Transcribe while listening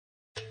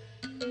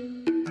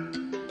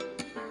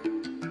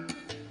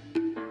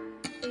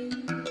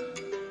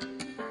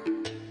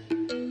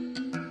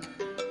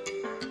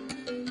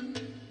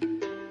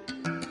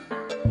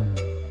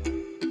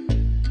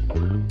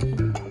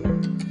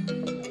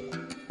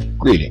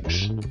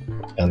Greetings,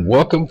 and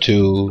welcome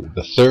to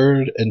the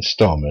third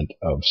installment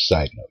of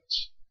Side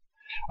Notes.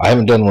 I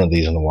haven't done one of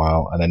these in a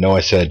while, and I know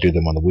I said I'd do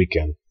them on the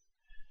weekend,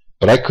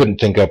 but I couldn't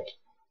think up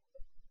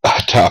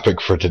a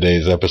topic for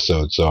today's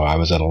episode, so I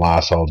was at a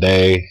loss all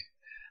day.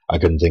 I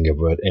couldn't think of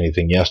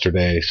anything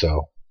yesterday,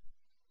 so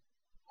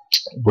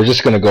we're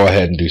just going to go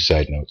ahead and do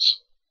Side Notes.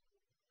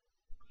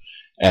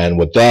 And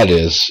what that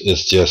is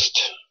just,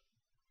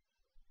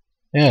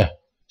 yeah.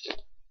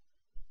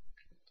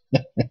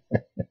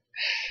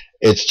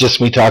 It's just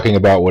me talking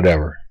about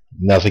whatever.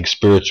 Nothing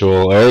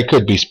spiritual, or it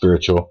could be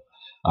spiritual.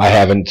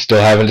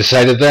 Still haven't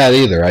decided that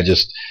either.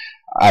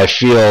 I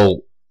feel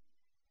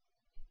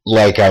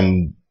like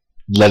I'm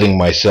letting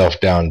myself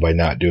down by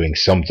not doing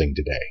something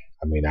today.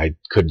 I mean, I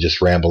could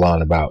just ramble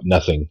on about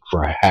nothing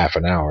for a half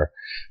an hour,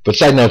 but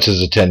Side Notes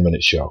is a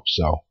 10-minute show,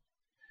 so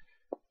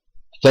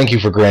thank you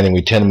for granting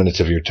me 10 minutes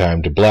of your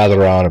time to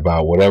blather on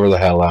about whatever the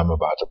hell I'm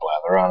about to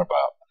blather on about.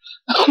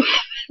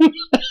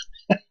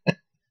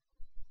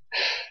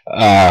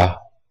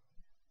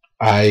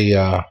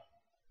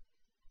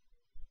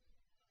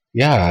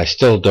 I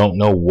still don't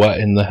know what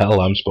in the hell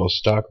I'm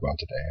supposed to talk about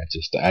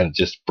today. I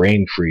just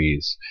brain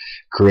freeze,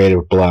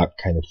 creative block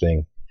kind of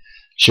thing.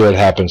 Sure, it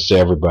happens to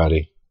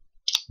everybody,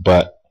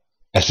 but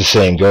as the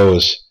saying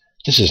goes,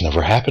 this has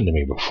never happened to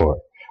me before.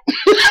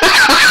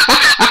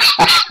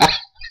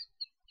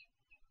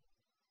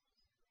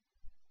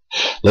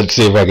 Let's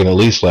see if I can at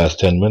least last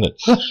 10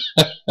 minutes.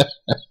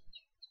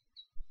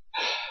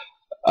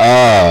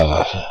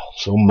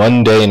 So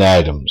mundane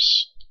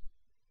items.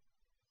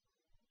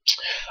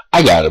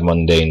 I got a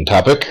mundane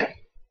topic.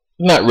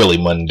 Not really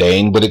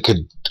mundane, but it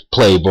could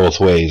play both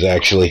ways,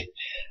 actually.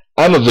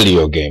 I'm a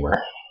video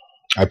gamer.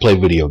 I play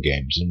video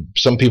games, and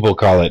some people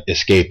call it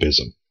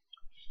escapism.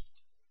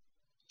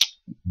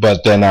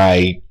 But then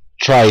I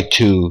try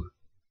to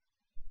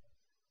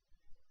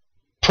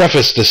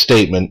preface the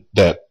statement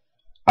that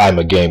I'm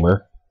a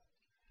gamer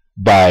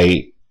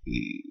by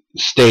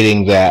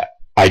stating that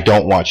I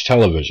don't watch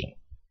television.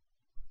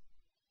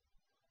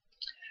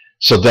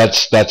 So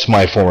that's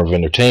my form of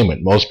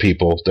entertainment. Most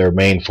people, their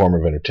main form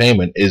of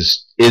entertainment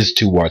is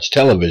to watch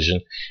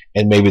television,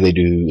 and maybe they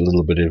play a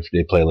little bit of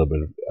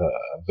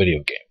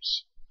video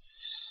games.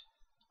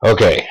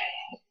 Okay,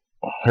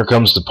 here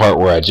comes the part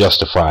where I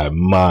justify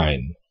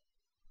mine.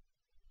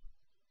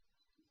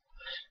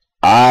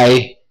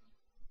 I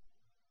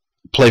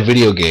play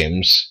video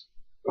games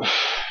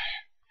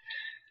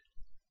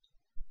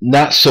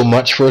not so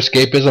much for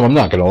escapism. I'm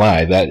not going to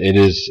lie, that it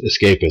is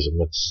escapism.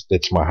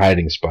 It's my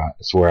hiding spot.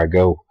 It's where I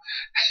go.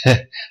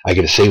 I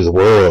get to save the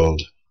world,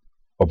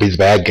 or be the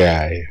bad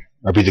guy,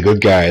 or be the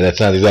good guy. That's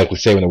not exactly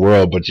saving the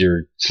world, but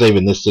you're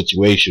saving this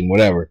situation,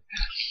 whatever.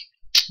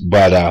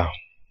 But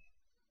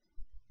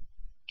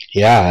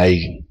yeah,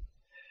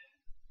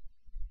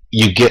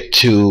 you get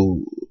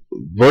to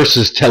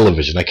versus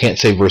television. I can't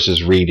say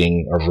versus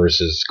reading or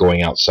versus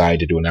going outside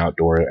to do an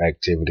outdoor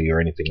activity or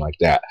anything like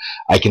that.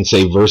 I can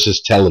say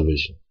versus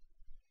television.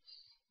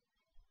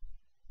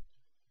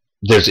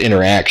 There's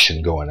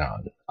interaction going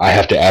on. I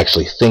have to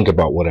actually think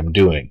about what I'm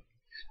doing.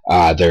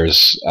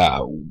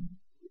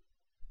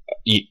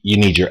 You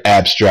need your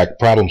abstract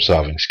problem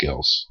solving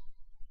skills.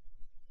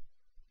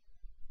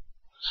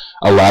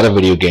 A lot of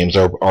video games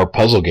are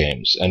puzzle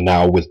games, and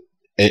now with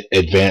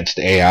advanced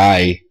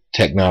AI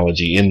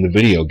technology in the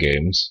video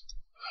games,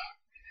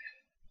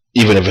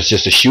 even if it's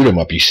just a shoot 'em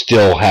up, you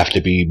still have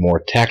to be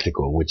more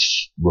tactical,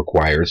 which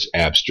requires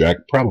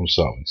abstract problem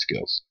solving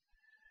skills,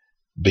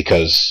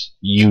 because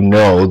you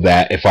know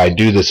that if I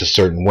do this a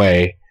certain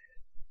way,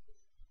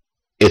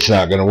 it's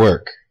not going to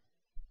work.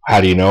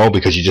 How do you know?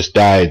 Because you just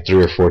died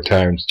 3 or 4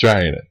 times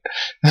trying it.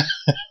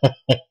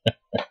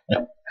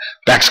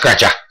 Back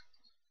scratcher.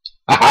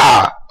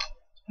 Aha.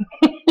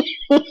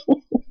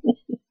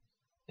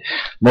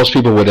 Most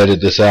people would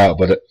edit this out,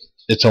 but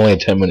it's only a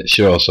 10-minute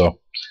show, so.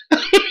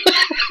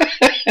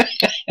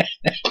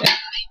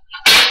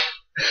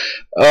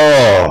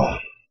 Oh.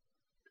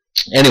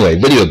 Anyway,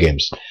 video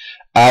games.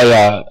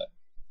 I'm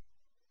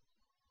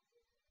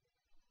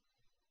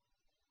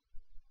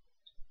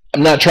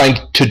not trying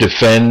to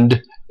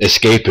defend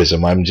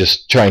escapism. I'm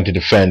just trying to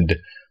defend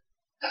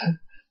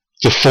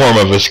the form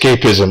of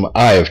escapism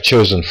I have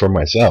chosen for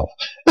myself.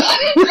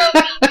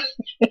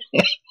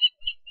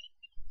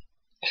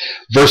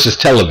 Versus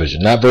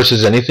television, not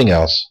versus anything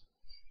else.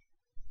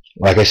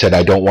 Like I said,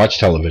 I don't watch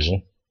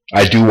television.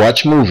 I do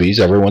watch movies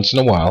every once in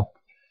a while,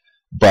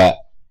 but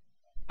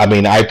I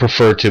mean, I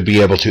prefer to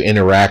be able to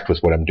interact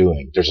with what I'm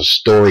doing. There's a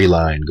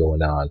storyline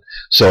going on,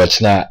 so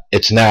it's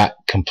not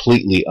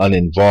completely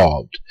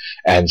uninvolved.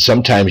 And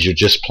sometimes you're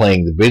just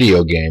playing the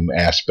video game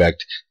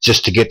aspect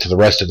just to get to the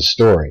rest of the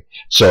story.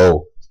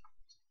 So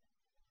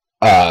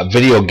a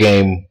video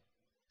game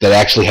that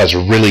actually has a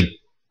really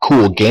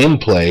cool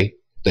gameplay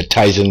that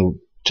ties in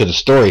to the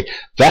story,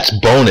 that's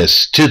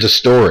bonus to the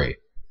story,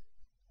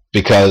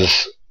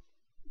 because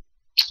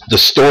the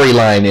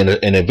storyline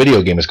in a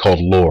video game is called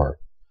lore.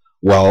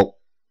 Well,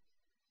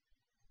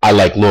 I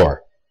like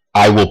lore.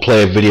 I will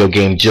play a video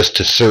game just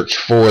to search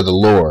for the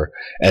lore,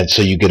 and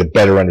so you get a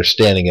better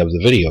understanding of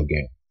the video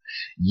game.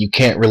 You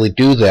can't really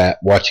do that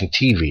watching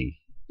TV.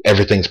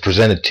 Everything's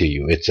presented to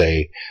you. It's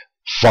a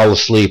fall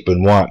asleep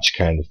and watch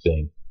kind of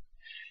thing.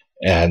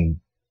 And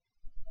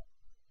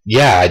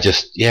yeah,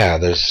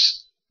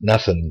 there's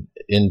nothing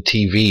in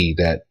TV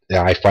that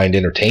I find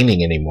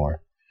entertaining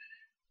anymore.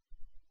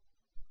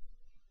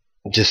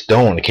 Just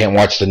don't. I can't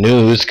watch the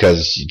news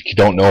because you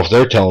don't know if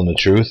they're telling the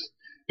truth,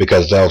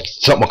 because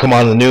something will come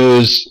on the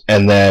news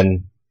and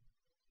then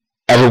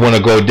everyone will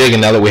go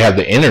digging. Now that we have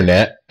the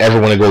internet,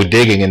 everyone will go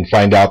digging and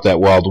find out that,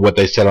 well, what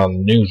they said on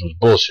the news was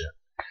bullshit.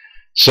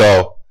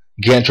 So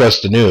you can't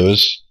trust the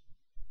news,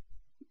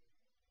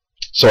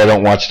 so I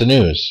don't watch the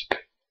news.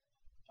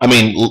 I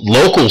mean,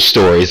 local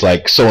stories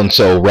like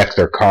so-and-so wrecked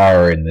their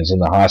car and is in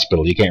the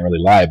hospital, you can't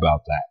really lie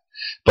about that.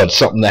 But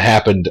something that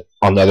happened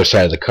on the other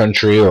side of the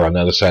country or on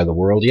the other side of the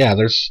world, yeah,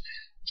 there's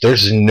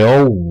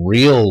no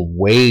real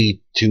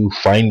way to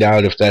find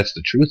out if that's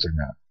the truth or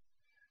not.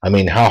 I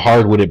mean, how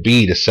hard would it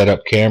be to set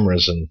up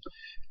cameras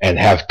and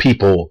have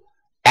people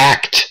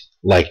act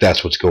like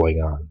that's what's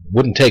going on? It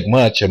wouldn't take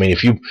much. I mean,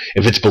 if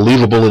it's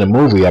believable in a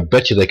movie, I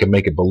bet you they can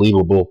make it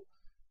believable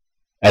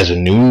as a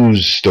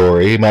news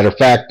story. Matter of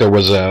fact, there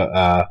was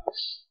I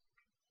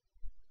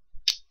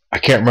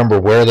can't remember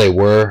where they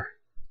were,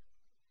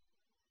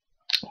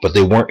 but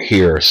they weren't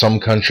here. Some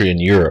country in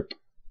Europe.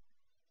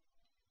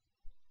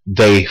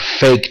 They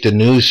faked a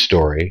news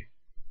story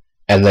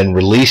and then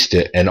released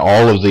it, and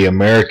all of the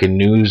American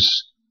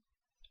news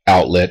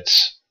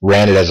outlets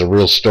ran it as a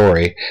real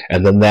story,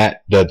 and then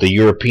the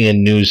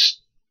European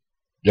news,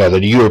 the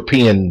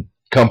European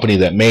company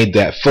that made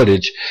that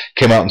footage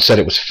came out and said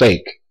it was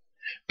fake.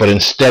 But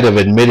instead of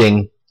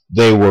admitting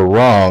they were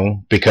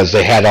wrong because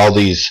they had all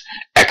these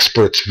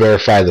experts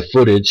verify the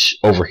footage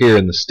over here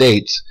in the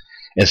States,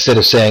 instead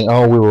of saying,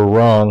 oh, we were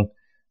wrong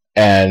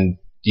and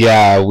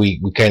yeah,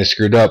 we kind of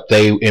screwed up,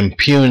 they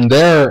impugned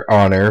their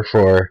honor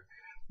for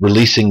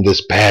releasing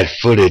this bad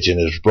footage, and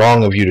it's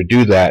wrong of you to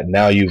do that, and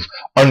now you've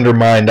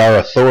undermined our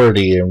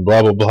authority and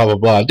blah blah blah blah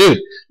blah. Dude,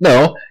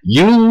 no,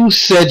 you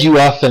said you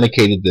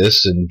authenticated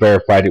this and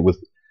verified it with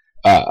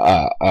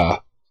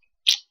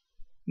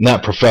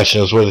not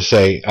professionals, what do they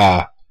say,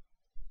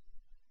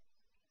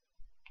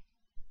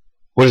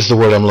 what is the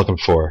word I'm looking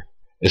for?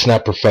 It's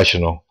not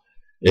professional,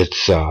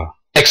 it's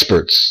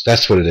experts.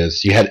 That's what it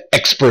is. You had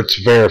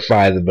experts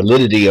verify the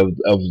validity of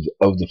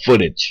the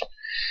footage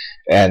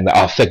and the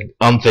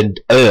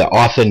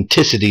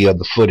authenticity of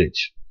the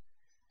footage,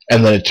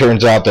 and then it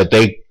turns out that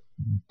they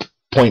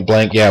point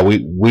blank, yeah,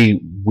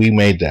 we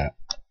made that.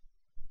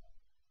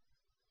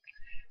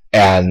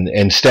 And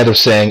instead of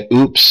saying,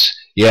 oops,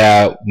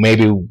 yeah,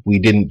 maybe we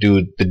didn't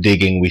do the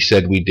digging we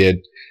said we did,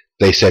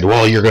 they said,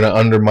 well, you're going to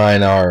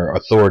undermine our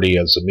authority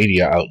as a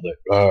media outlet.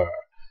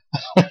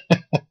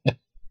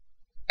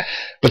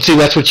 But see,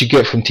 that's what you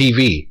get from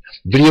TV.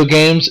 Video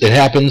games, it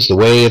happens the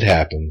way it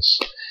happens.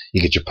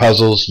 You get your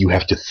puzzles, you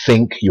have to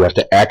think, you have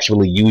to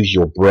actually use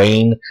your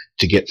brain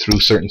to get through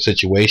certain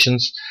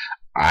situations.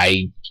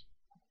 I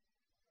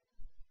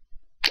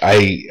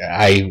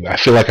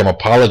feel like I'm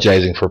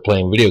apologizing for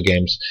playing video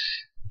games,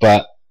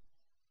 but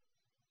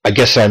I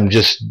guess I'm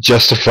just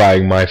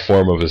justifying my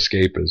form of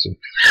escapism.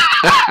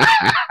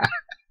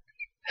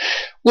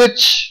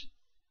 Which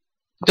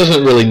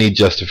doesn't really need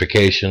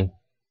justification,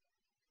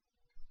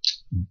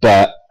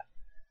 but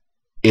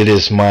it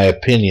is my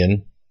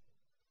opinion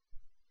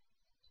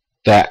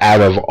that out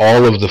of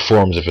all of the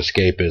forms of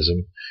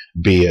escapism,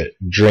 be it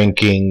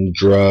drinking,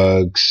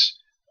 drugs,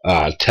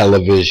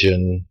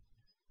 television,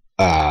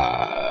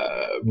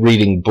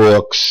 reading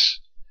books,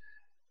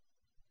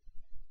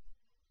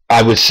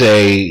 I would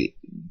say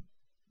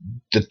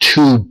the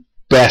two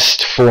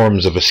best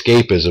forms of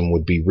escapism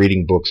would be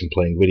reading books and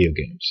playing video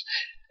games.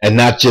 And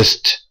not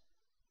just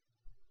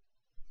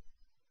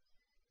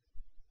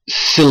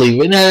silly.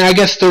 I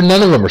guess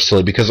none of them are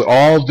silly, because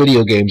all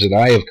video games that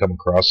I have come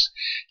across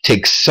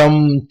take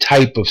some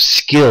type of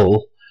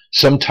skill,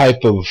 some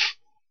type of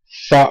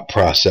thought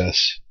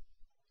process,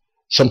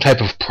 some type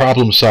of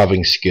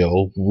problem-solving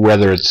skill,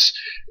 whether it's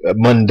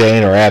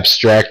mundane or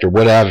abstract or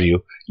what have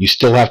you. You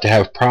still have to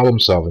have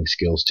problem-solving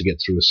skills to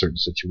get through a certain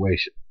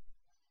situation.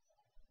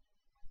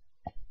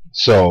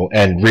 So,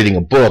 and reading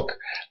a book,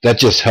 that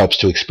just helps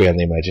to expand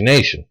the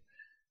imagination,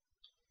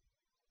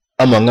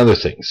 among other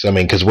things. I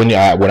mean, because when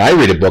I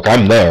read a book,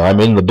 I'm there. I'm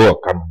in the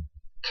book.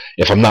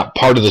 If I'm not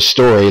part of the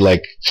story,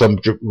 like some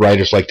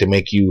writers like to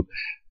make you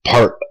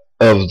part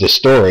of the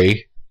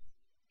story,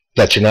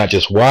 that you're not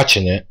just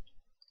watching it,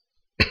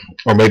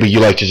 or maybe you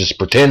like to just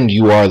pretend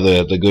you are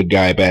the good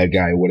guy, bad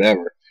guy,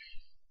 whatever.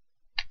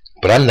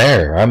 But I'm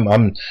there.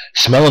 I'm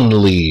smelling the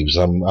leaves.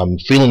 I'm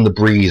feeling the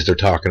breeze they're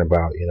talking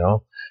about, you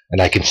know,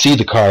 and I can see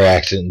the car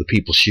accident and the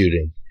people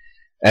shooting.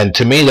 And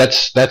to me,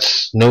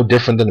 that's no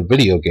different than a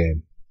video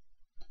game.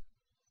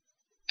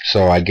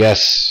 So I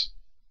guess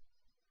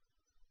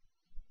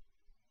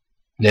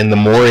in the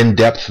more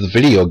in-depth the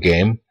video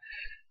game,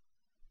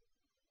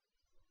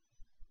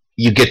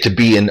 you get to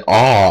be in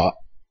awe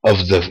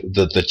of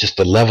the just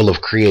the level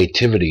of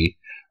creativity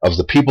of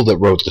the people that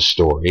wrote the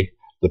story,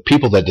 the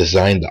people that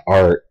designed the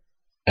art,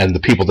 and the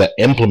people that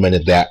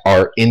implemented that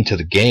art into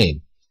the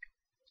game,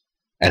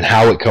 and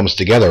how it comes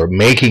together.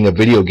 Making a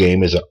video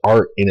game is an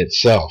art in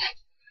itself.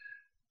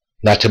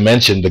 Not to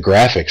mention the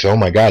graphics. Oh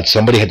my God,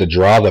 somebody had to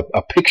draw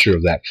a picture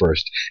of that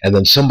first, and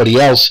then somebody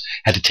else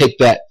had to take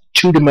that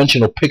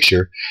two-dimensional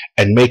picture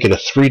and make it a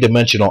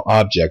three-dimensional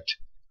object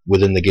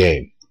within the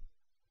game.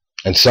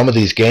 And some of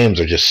these games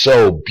are just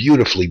so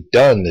beautifully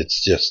done.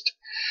 It's just,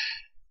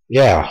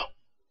 yeah.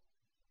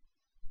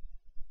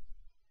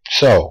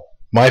 So,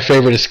 my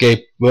favorite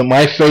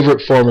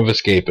form of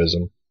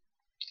escapism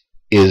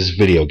is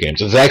video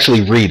games. It's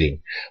actually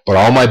reading, but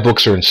all my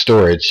books are in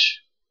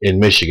storage in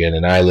Michigan,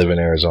 and I live in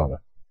Arizona.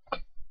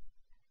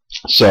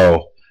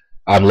 So,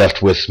 I'm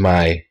left with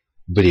my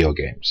video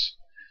games.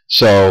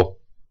 So,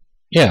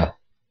 yeah.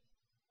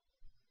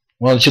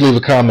 Why don't you leave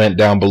a comment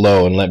down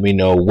below and let me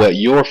know what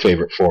your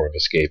favorite form of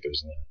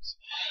escapism is.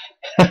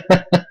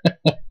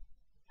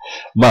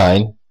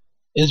 Mine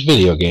is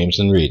video games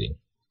and reading.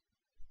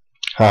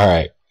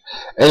 Alright.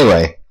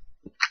 Anyway,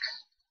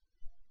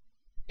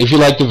 if you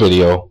liked the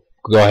video,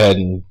 go ahead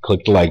and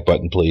click the like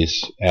button,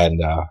 please.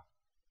 And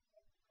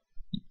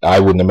I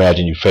wouldn't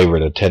imagine you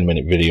favorite a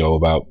 10-minute video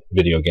about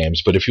video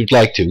games, but if you'd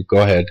like to, go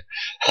ahead.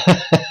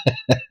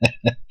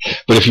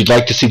 But if you'd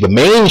like to see the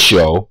main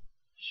show,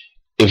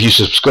 if you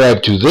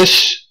subscribe to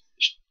this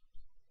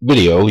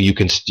video,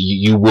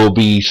 you will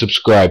be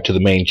subscribed to the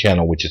main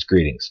channel, which is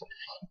Greetings.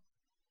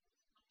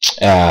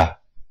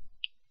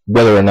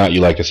 Whether or not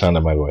you like the sound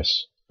of my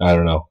voice, I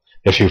don't know.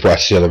 If you've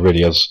watched the other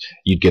videos,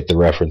 you'd get the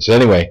reference.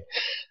 Anyway,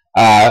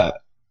 I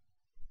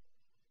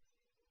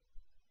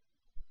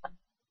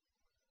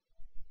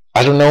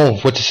don't know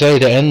what to say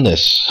to end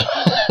this.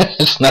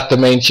 It's not the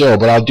main show,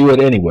 but I'll do it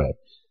anyway,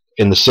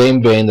 in the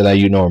same vein that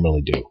you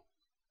normally do.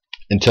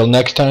 Until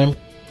next time,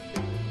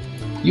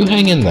 you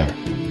hang in there.